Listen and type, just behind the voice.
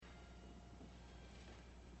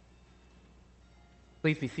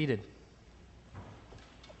Please be seated.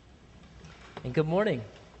 And good morning.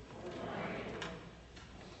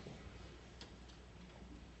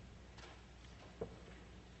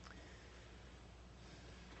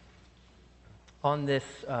 On this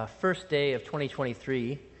first day of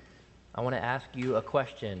 2023, I want to ask you a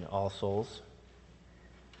question, all souls.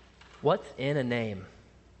 What's in a name?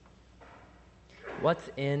 What's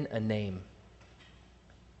in a name?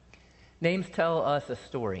 Names tell us a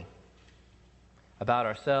story about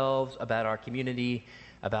ourselves, about our community,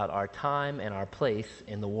 about our time and our place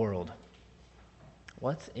in the world.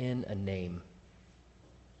 What's in a name?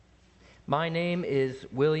 My name is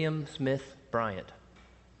William Smith Bryant.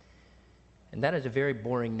 And that is a very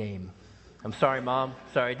boring name. I'm sorry, Mom.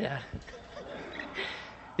 Sorry, Dad.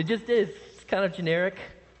 It just is. It's kind of generic.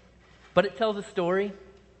 But it tells a story.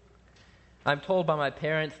 I'm told by my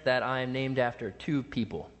parents that I am named after two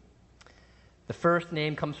people. The first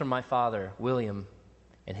name comes from my father, William,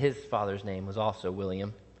 and his father's name was also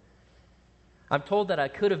William. I'm told that I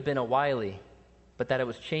could have been a Wiley, but that it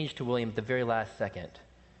was changed to William at the very last second.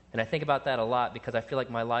 And I think about that a lot because I feel like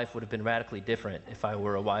my life would have been radically different if I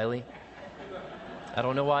were a Wiley. I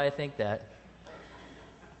don't know why I think that.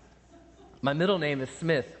 My middle name is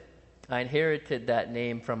Smith. I inherited that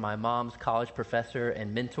name from my mom's college professor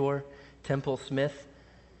and mentor, Temple Smith.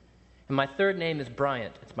 And my third name is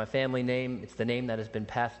Bryant. It's my family name. It's the name that has been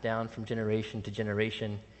passed down from generation to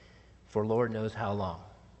generation for Lord knows how long.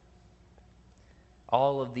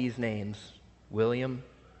 All of these names, William,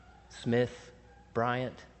 Smith,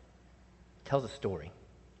 Bryant, tells a story.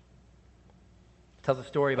 It tells a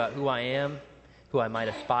story about who I am, who I might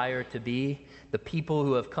aspire to be, the people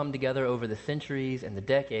who have come together over the centuries and the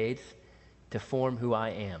decades to form who I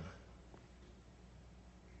am.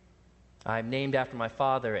 I am named after my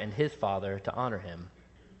father and his father to honor him.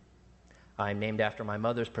 I am named after my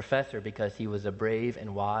mother's professor because he was a brave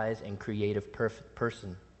and wise and creative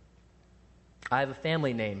person. I have a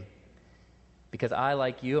family name because I,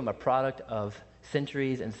 like you, am a product of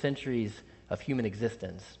centuries and centuries of human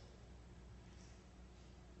existence.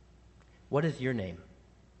 What is your name?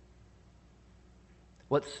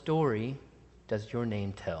 What story does your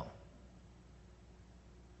name tell?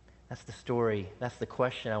 That's the story, that's the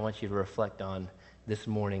question I want you to reflect on this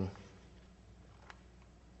morning.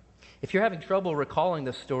 If you're having trouble recalling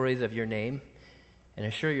the stories of your name, and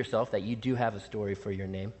assure yourself that you do have a story for your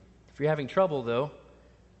name. If you're having trouble, though,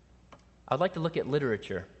 I'd like to look at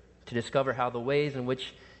literature to discover how the ways in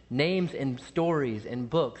which names and stories and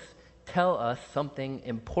books tell us something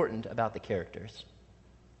important about the characters.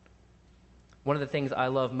 One of the things I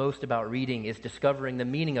love most about reading is discovering the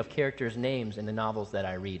meaning of characters' names in the novels that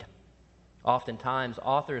I read. Oftentimes,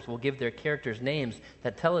 authors will give their characters names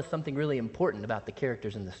that tell us something really important about the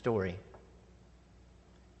characters in the story.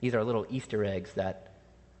 These are little Easter eggs that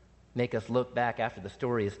make us look back after the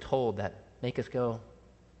story is told, that make us go,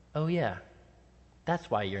 oh yeah, that's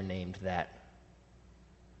why you're named that.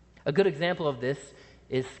 A good example of this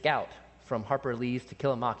is Scout from Harper Lee's To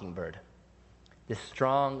Kill a Mockingbird. This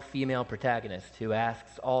strong female protagonist who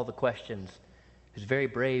asks all the questions, who's very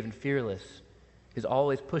brave and fearless, who's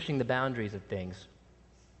always pushing the boundaries of things.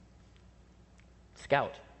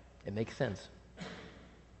 Scout. It makes sense.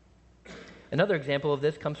 Another example of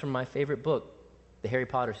this comes from my favorite book, the Harry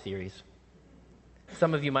Potter series.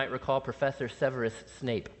 Some of you might recall Professor Severus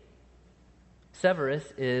Snape. Severus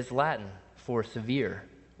is Latin for severe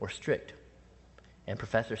or strict. And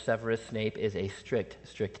Professor Severus Snape is a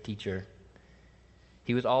strict teacher.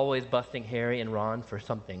 He was always busting Harry and Ron for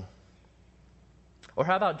something. Or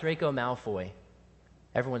how about Draco Malfoy,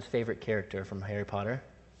 everyone's favorite character from Harry Potter?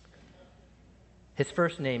 His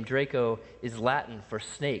first name, Draco, is Latin for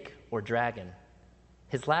snake or dragon.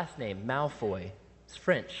 His last name, Malfoy, is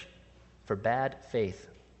French for bad faith.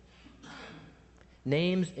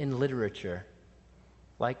 Names in literature,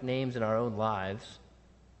 like names in our own lives,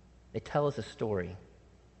 they tell us a story.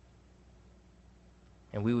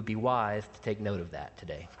 And we would be wise to take note of that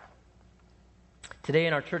today. Today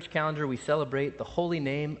in our church calendar, we celebrate the holy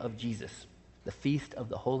name of Jesus, the feast of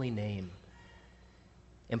the holy name.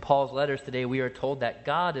 In Paul's letters today, we are told that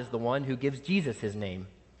God is the one who gives Jesus his name.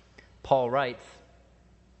 Paul writes,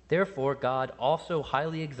 "Therefore God also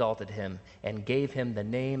highly exalted him and gave him the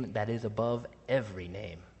name that is above every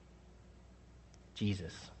name,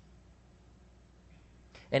 Jesus."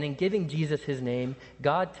 And in giving Jesus his name,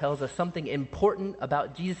 God tells us something important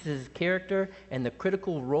about Jesus' character and the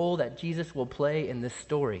critical role that Jesus will play in this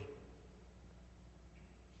story.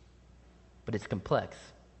 But it's complex.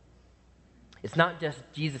 It's not just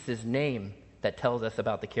Jesus' name that tells us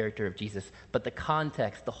about the character of Jesus, but the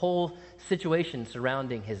context, the whole situation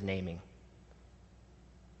surrounding his naming.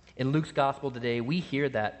 In Luke's gospel today, we hear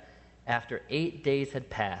that after 8 days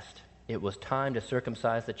had passed, it was time to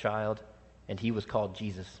circumcise the child, and he was called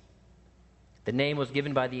Jesus. The name was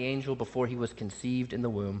given by the angel before he was conceived in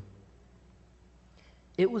the womb.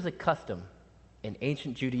 It was a custom in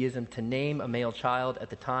ancient Judaism to name a male child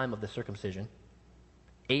at the time of the circumcision,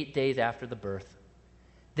 8 days after the birth.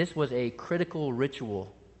 This was a critical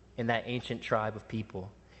ritual in that ancient tribe of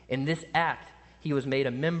people. In this act, he was made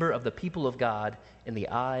a member of the people of God in the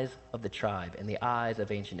eyes of the tribe, in the eyes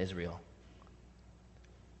of ancient Israel.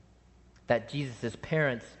 That Jesus'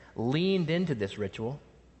 parents leaned into this ritual,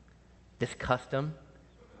 this custom,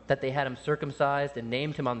 that they had him circumcised and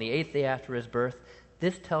named him on the 8th day after his birth.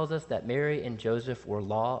 This tells us that Mary and Joseph were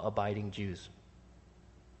law-abiding Jews.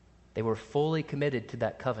 They were fully committed to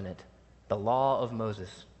that covenant, the law of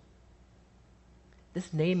Moses.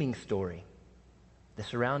 This naming story, the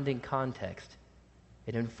surrounding context,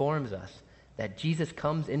 it informs us that Jesus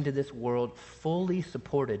comes into this world fully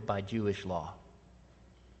supported by Jewish law.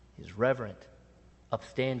 He's reverent,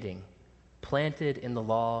 upstanding, planted in the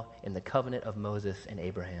law, in the covenant of Moses and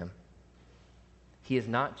Abraham. He is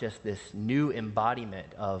not just this new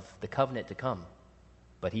embodiment of the covenant to come,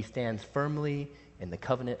 but he stands firmly in the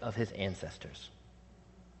covenant of his ancestors.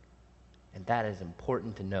 And that is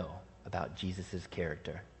important to know about Jesus'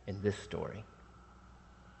 character in this story.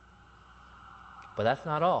 But that's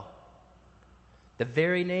not all. The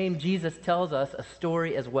very name Jesus tells us a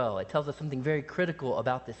story as well. It tells us something very critical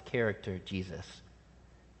about this character, Jesus,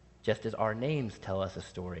 just as our names tell us a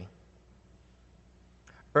story.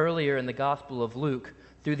 Earlier in the Gospel of Luke,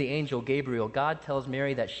 through the angel Gabriel, God tells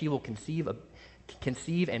Mary that she will conceive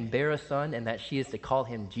and bear a son, and that she is to call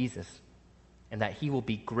him Jesus, and that he will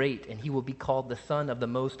be great, and he will be called the Son of the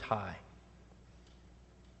Most High.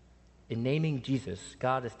 In naming Jesus,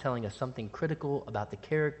 God is telling us something critical about the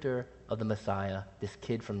character of the Messiah, this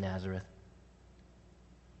kid from Nazareth.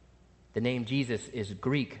 The name Jesus is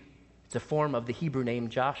Greek. It's a form of the Hebrew name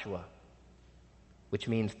Joshua, which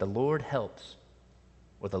means the Lord helps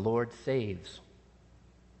or the Lord saves.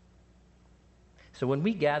 So when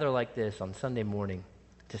we gather like this on Sunday morning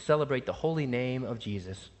to celebrate the holy name of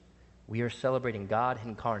Jesus, we are celebrating God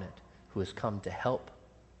incarnate, who has come to help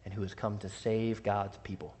and who has come to save God's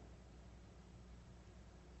people.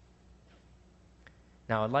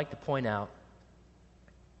 Now, I'd like to point out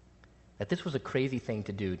that this was a crazy thing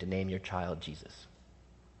to do, to name your child Jesus.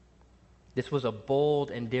 This was a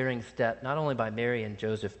bold and daring step, not only by Mary and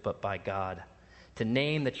Joseph, but by God, to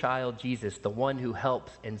name the child Jesus, the one who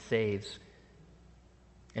helps and saves.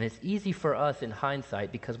 And it's easy for us in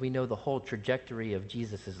hindsight because we know the whole trajectory of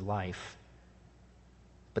Jesus' life.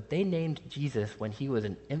 But they named Jesus when he was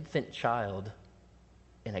an infant child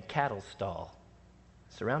in a cattle stall,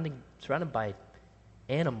 surrounded by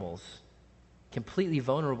animals, completely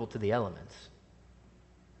vulnerable to the elements.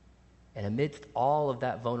 And amidst all of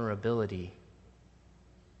that vulnerability,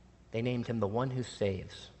 they named him the one who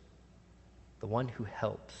saves, the one who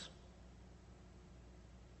helps.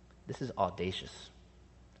 This is audacious.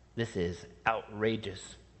 This is outrageous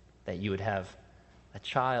that you would have a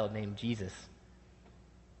child named Jesus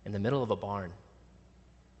in the middle of a barn,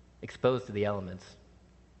 exposed to the elements.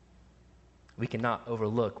 We cannot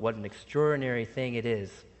overlook what an extraordinary thing it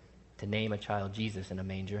is to name a child Jesus in a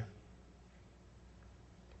manger.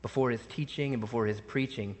 Before his teaching and before his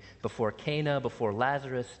preaching, before Cana, before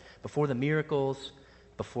Lazarus, before the miracles,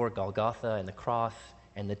 before Golgotha and the cross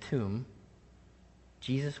and the tomb,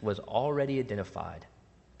 Jesus was already identified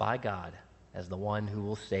by God as the one who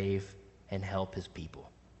will save and help his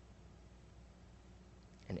people.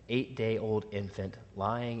 An 8-day-old infant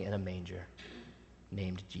lying in a manger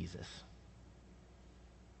named Jesus.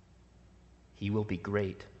 He will be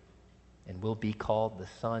great and will be called the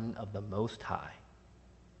Son of the Most High.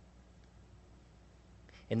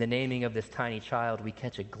 In the naming of this tiny child, we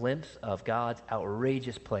catch a glimpse of God's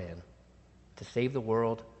outrageous plan to save the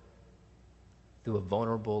world through a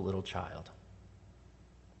vulnerable little child,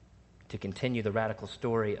 to continue the radical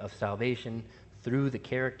story of salvation through the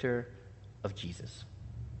character of Jesus.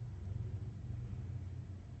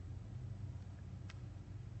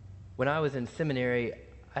 When I was in seminary,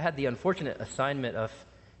 I had the unfortunate assignment of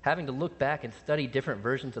having to look back and study different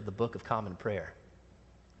versions of the Book of Common Prayer.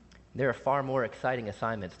 There are far more exciting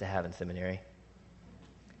assignments to have in seminary.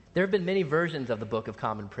 There have been many versions of the Book of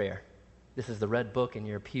Common Prayer. This is the red book in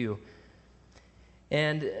your pew.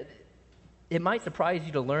 And it might surprise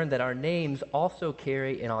you to learn that our names also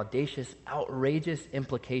carry an audacious, outrageous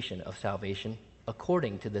implication of salvation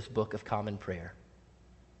according to this Book of Common Prayer.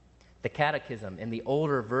 The Catechism and the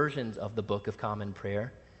older versions of the Book of Common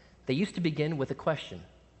Prayer, they used to begin with a question,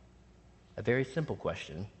 a very simple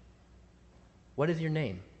question. "What is your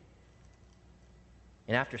name?"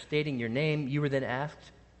 And after stating your name, you were then asked,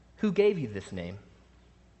 "Who gave you this name?"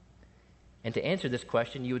 And to answer this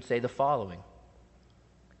question, you would say the following: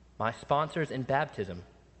 "My sponsors in baptism,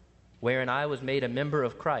 wherein I was made a member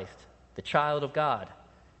of Christ, the child of God,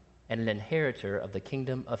 and an inheritor of the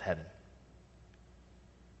kingdom of heaven."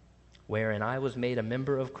 Wherein I was made a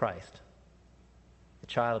member of Christ, the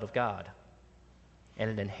child of God, and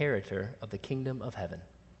an inheritor of the kingdom of heaven.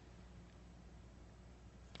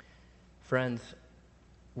 Friends,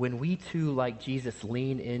 when we too, like Jesus,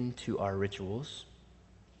 lean into our rituals,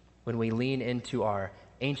 when we lean into our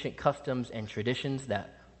ancient customs and traditions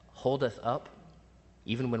that hold us up,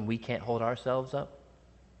 even when we can't hold ourselves up,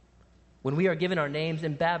 when we are given our names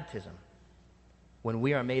in baptism, when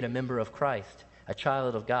we are made a member of Christ, a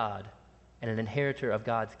child of God, and an inheritor of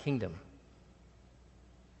God's kingdom,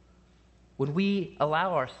 when we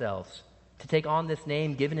allow ourselves to take on this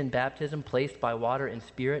name given in baptism, placed by water and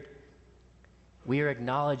spirit, we are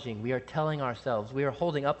acknowledging, we are telling ourselves, we are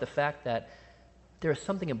holding up the fact that there is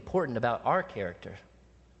something important about our character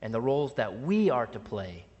and the roles that we are to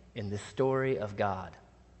play in this story of God.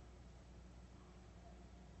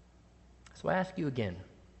 So I ask you again,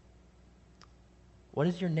 what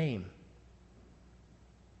is your name?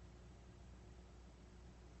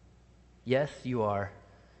 Yes, you are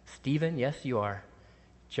Stephen. Yes, you are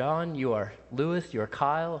John. You are Lewis. You are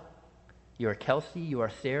Kyle. You are Kelsey. You are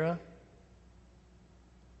Sarah.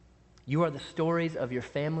 You are the stories of your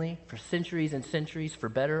family for centuries and centuries, for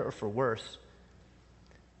better or for worse.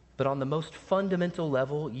 But on the most fundamental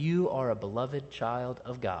level, you are a beloved child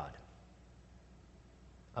of God,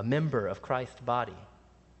 a member of Christ's body,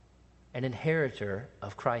 an inheritor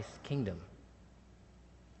of Christ's kingdom.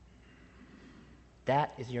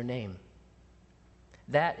 That is your name.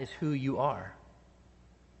 That is who you are.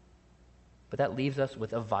 But that leaves us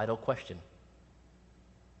with a vital question.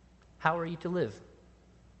 How are you to live?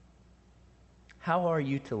 How are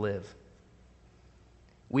you to live?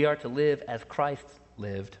 We are to live as Christ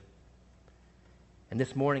lived. And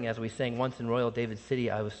this morning, as we sang Once in Royal David City,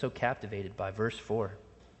 I was so captivated by verse 4.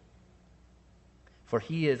 For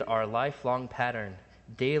he is our lifelong pattern.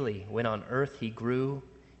 Daily, when on earth he grew,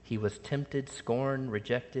 he was tempted, scorned,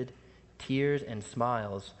 rejected, tears and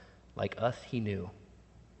smiles, like us he knew.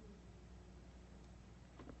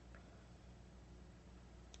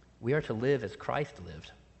 We are to live as Christ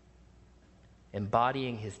lived,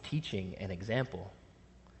 embodying his teaching and example.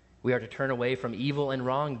 We are to turn away from evil and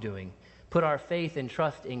wrongdoing, put our faith and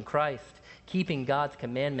trust in Christ, keeping God's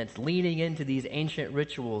commandments, leaning into these ancient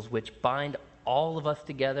rituals which bind all of us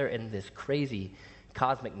together in this crazy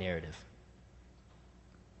cosmic narrative.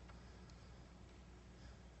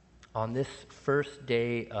 On this first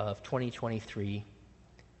day of 2023,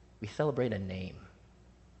 we celebrate a name: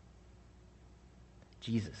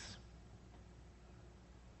 Jesus.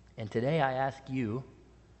 And today I ask you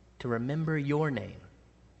to remember your name.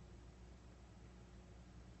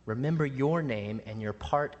 Remember your name and your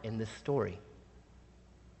part in this story.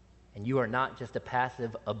 And you are not just a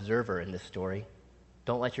passive observer in this story.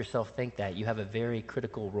 Don't let yourself think that. You have a very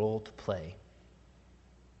critical role to play.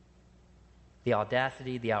 The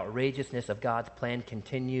audacity, the outrageousness of God's plan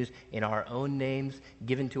continues in our own names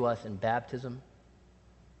given to us in baptism.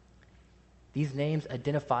 These names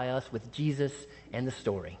identify us with Jesus and the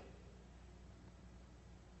story.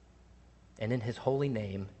 And in his holy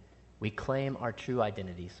name, we claim our true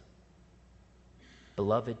identities.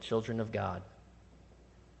 Beloved children of God,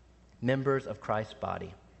 members of Christ's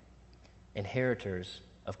body, inheritors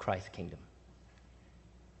of Christ's kingdom.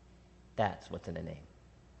 That's what's in a name.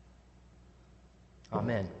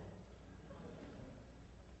 Amen.